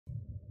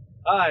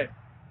Hi, I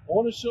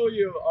want to show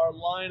you our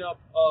lineup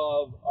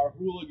of our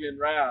Hooligan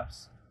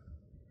Rafts.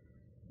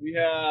 We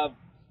have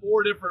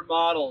 4 different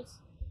models.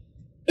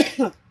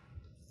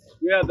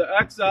 We have the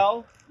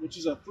XL, which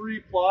is a 3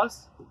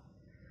 plus.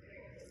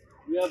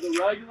 We have the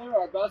regular,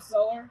 our best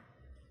seller.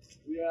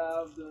 We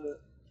have the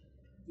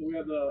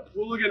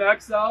Hooligan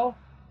XL,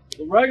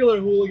 the regular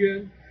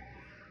Hooligan,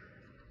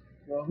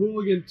 the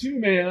Hooligan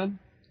 2-man,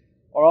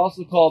 are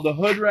also called the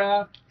Hood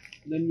Raft.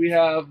 And then we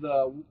have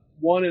the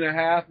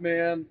 1.5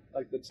 man,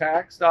 like the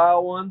tack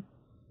style one.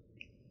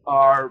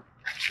 Our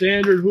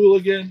standard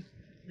Hooligan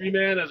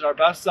 3-man is our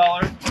best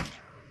seller.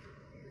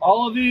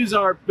 All of these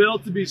are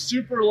built to be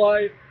super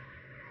light,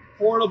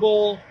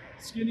 portable,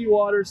 skinny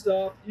water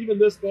stuff. Even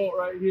this boat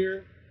right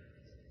here.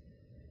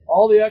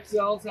 All the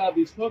XLs have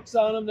these hooks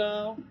on them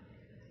now.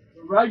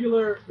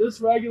 This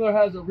regular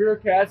has a rear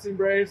casting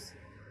brace.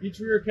 Each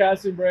rear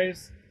casting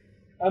brace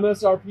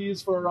MSRP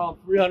is for around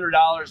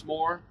 $300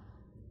 more.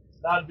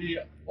 That'd be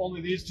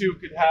only these two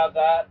could have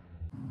that.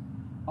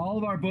 All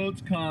of our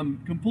boats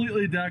come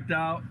completely decked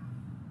out,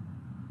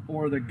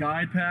 or the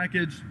guide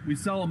package. We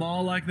sell them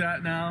all like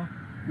that now,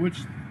 which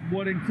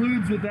what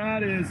includes with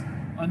that is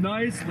a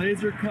nice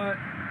laser cut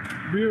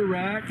rear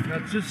rack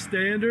that's just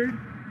standard.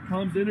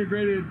 Comes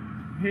integrated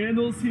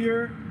handles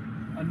here,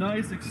 a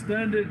nice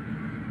extended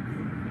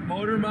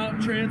motor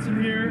mount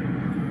transom here.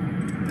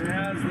 It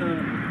has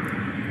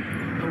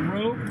the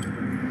rope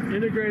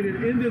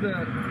integrated into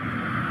the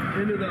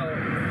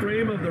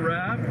frame of the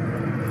raft.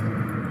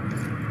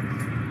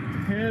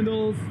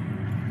 Handles,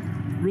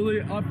 really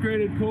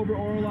upgraded Cobra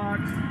oar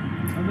locks,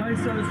 a nice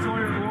set of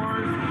Sawyer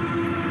oars,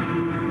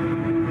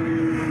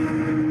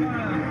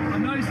 a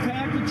nice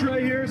tackle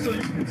tray here so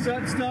you can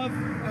set stuff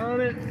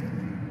on it,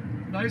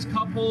 nice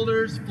cup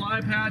holders, fly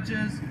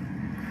patches,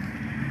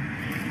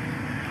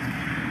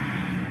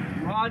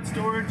 rod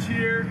storage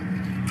here.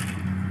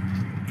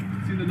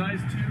 See the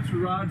nice tubes for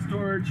rod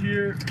storage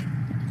here.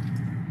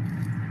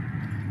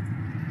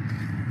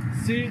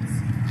 Seats,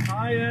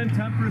 high-end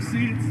Tempur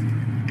seats.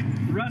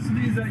 The rest of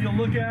these that you'll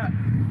look at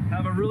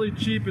have a really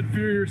cheap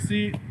inferior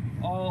seat,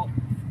 all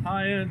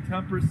high-end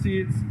Tempur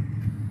seats,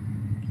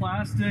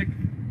 plastic,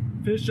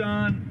 fish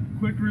on,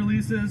 quick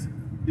releases.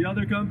 The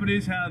other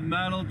companies have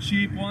metal,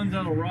 cheap ones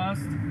that'll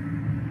rust.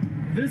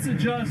 This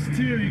adjusts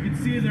too. You can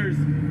see there's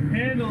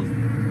handles.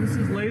 This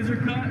is laser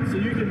cut, so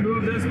you can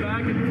move this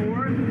back and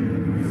forth.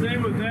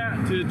 Same with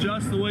that, to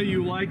adjust the way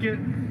you like it.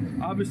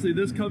 Obviously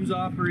this comes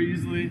off very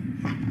easily.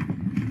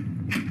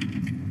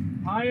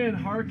 High-end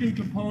Harken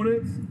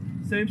components,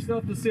 same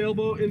stuff the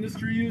sailboat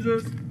industry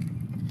uses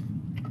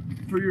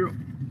for your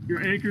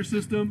anchor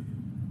system.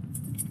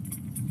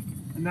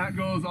 And that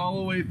goes all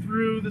the way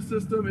through the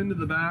system into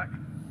the back.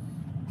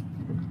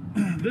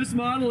 This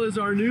model is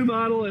our new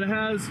model. It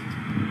has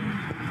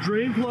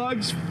drain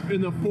plugs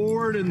in the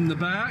forward and in the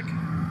back.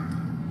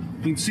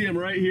 You can see them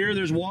right here.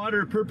 There's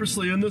water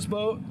purposely in this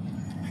boat.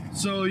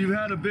 So you've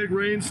had a big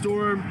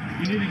rainstorm,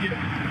 you need to get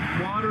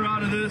water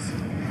out of this.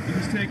 You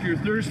just take your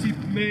thirsty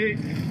mate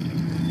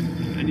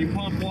and you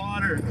pump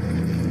water.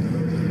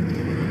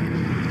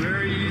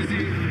 Very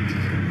easy.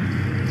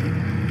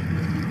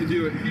 You can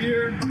do it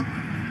here,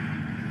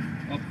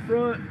 up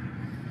front,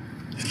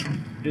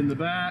 in the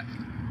back,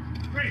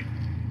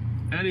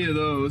 any of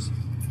those.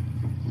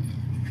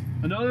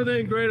 Another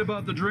thing great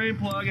about the drain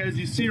plug, as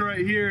you see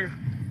right here,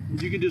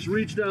 is you can just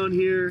reach down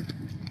here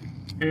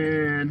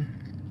and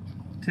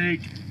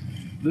take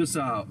this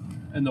out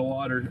and the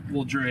water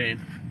will drain.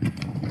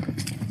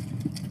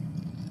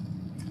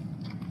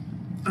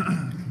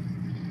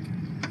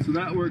 So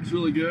that works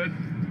really good.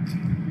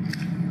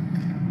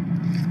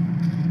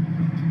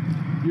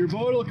 Your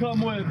boat will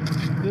come with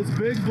this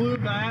big blue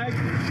bag.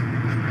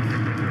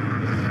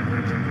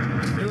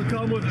 It'll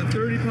come with a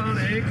 30-pound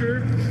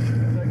anchor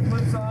that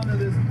clips onto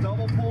this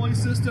double pulley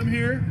system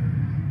here.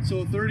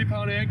 So a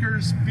 30-pound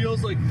anchor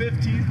feels like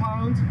 15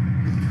 pounds.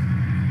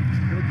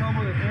 It'll come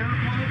with an air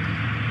pump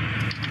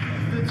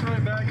that fits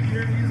right back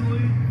here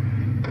easily.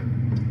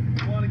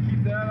 You want to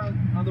keep that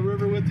on the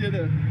river with you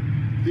to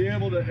be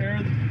able to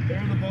air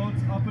the boats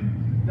up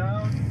and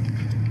down.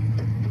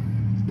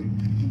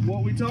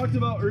 What we talked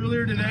about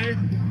earlier today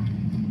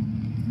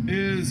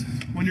is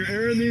when you're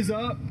airing these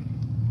up,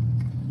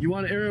 you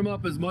want to air them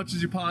up as much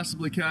as you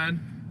possibly can.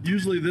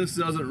 Usually this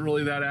isn't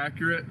really that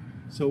accurate.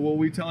 So what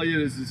we tell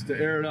you is to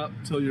air it up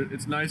until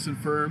it's nice and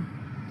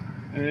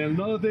firm. And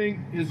another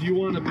thing is you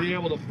want to be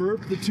able to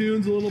burp the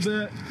tunes a little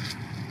bit.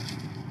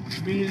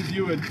 Which means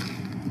you would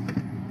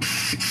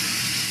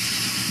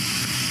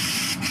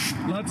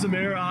let some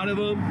air out of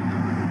them.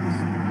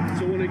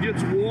 So when it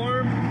gets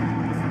warm,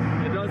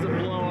 it doesn't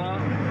blow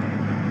up.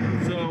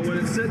 So when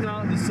it's sitting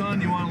out in the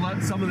sun, you want to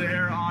let some of the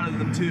air out of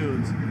the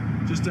tunes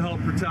just to help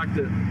protect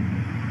it.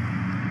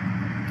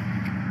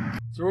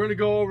 So we're going to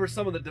go over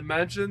some of the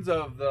dimensions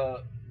of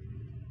the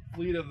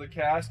fleet of the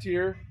cast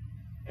here.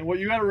 And what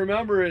you got to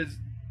remember is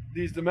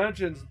these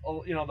dimensions,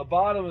 you know, the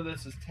bottom of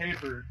this is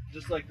tapered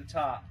just like the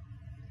top.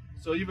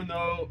 So even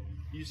though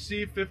you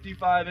see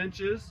 55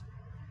 inches,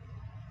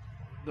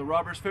 The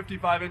rubber's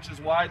 55 inches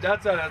wide.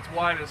 That's at its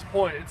widest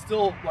point. It's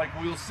still, like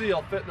we'll see,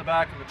 it'll fit in the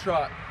back of the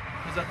truck.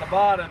 Because at the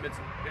bottom, it's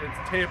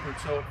tapered,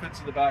 so it fits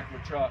in the back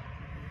of the truck.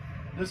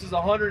 This is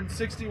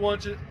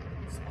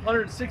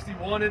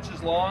 161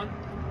 inches long,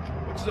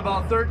 which is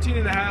about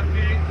 13.5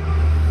 feet.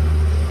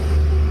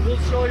 We'll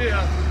show you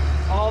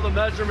all the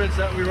measurements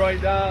that we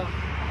write down.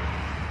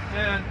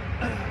 And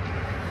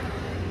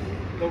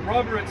the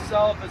rubber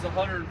itself is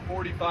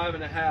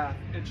 145.5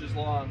 inches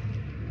long.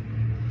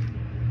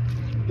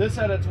 This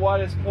at its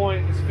widest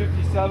point is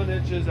 57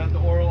 inches at the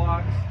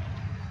oarlocks.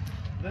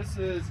 This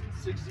is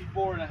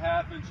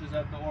 64.5 inches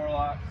at the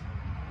oarlocks.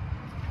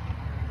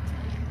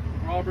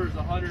 The rubber is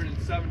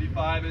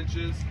 175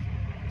 inches.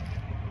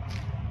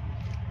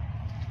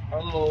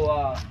 Our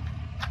little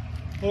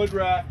hood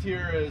raft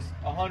here is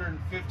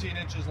 115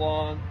 inches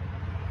long,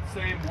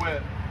 same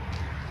width.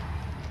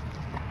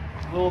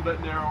 A little bit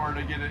narrower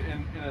to get it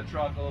in a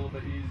truck a little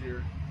bit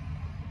easier.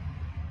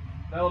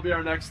 That'll be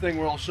our next thing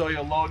where we'll show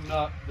you loading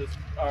up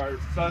our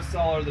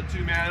bestseller, the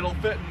 2-man. It'll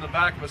fit in the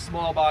back of a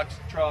small box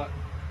truck.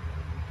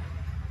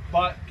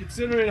 But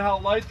considering how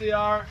light they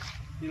are,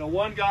 you know,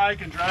 one guy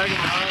can drag them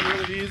around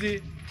really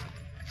easy.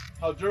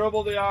 How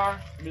durable they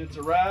are. I mean, it's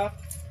a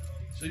raft,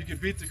 so you can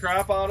beat the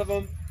crap out of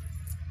them.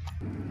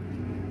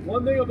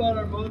 One thing about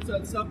our boats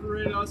that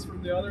separate us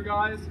from the other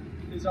guys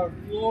is our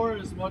floor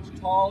is much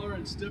taller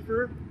and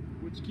stiffer,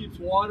 which keeps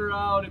water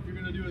out if you're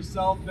going to do a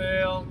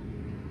self-bail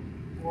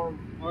or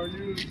our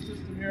new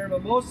system here.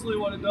 But mostly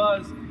what it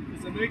does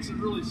is it makes it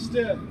really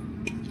stiff.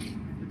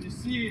 If you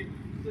see,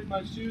 take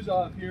my shoes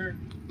off here,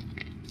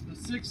 the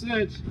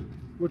 6-inch,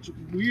 which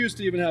we used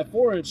to even have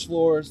 4-inch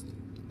floors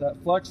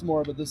that flex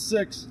more, but the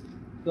 6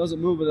 doesn't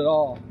move it at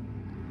all.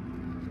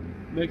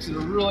 Makes it a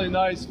really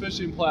nice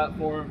fishing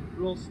platform,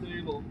 real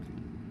stable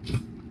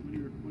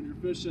when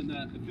you're fishing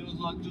that. It feels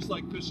like, just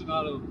like fishing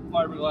out of a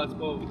fiberglass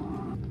boat.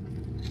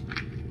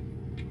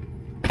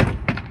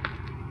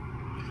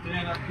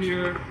 Stand up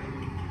here,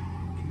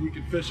 you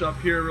can fish up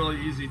here really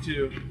easy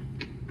too.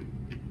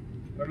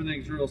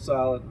 Everything's real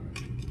solid.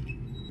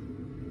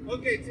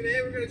 Okay,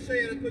 today we're going to show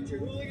you how to put your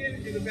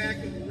Hooligan in the back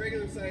of a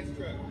regular sized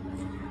truck.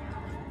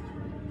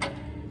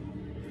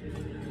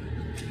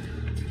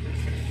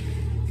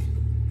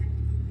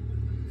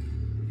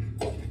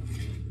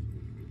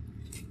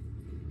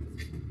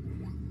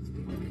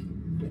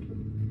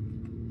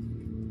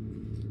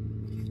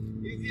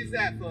 Easy as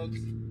that, folks.